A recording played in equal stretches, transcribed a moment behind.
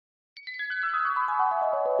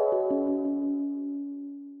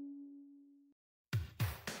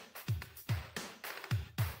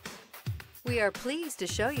We are pleased to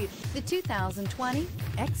show you the 2020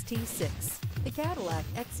 XT6. The Cadillac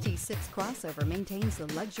XT6 crossover maintains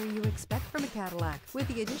the luxury you expect from a Cadillac with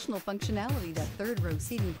the additional functionality that third-row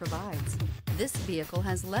seating provides. This vehicle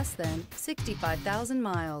has less than 65,000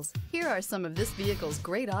 miles. Here are some of this vehicle's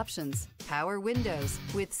great options: power windows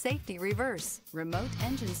with safety reverse, remote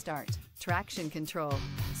engine start, traction control,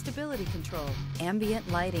 stability control,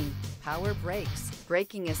 ambient lighting, power brakes,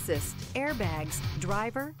 braking assist, airbags,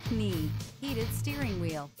 driver, knee, heated steering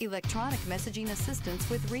wheel, electronic messaging assistance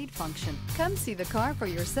with read function. Come see the car for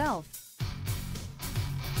yourself.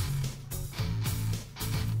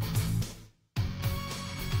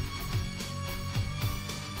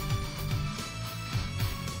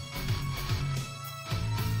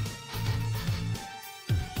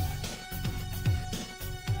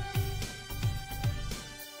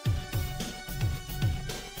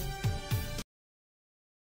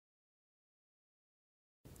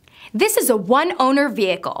 This is a one-owner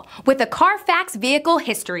vehicle with a Carfax Vehicle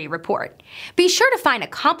History Report. Be sure to find a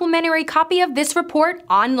complimentary copy of this report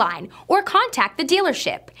online or contact the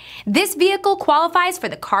dealership. This vehicle qualifies for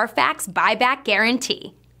the Carfax Buyback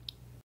Guarantee.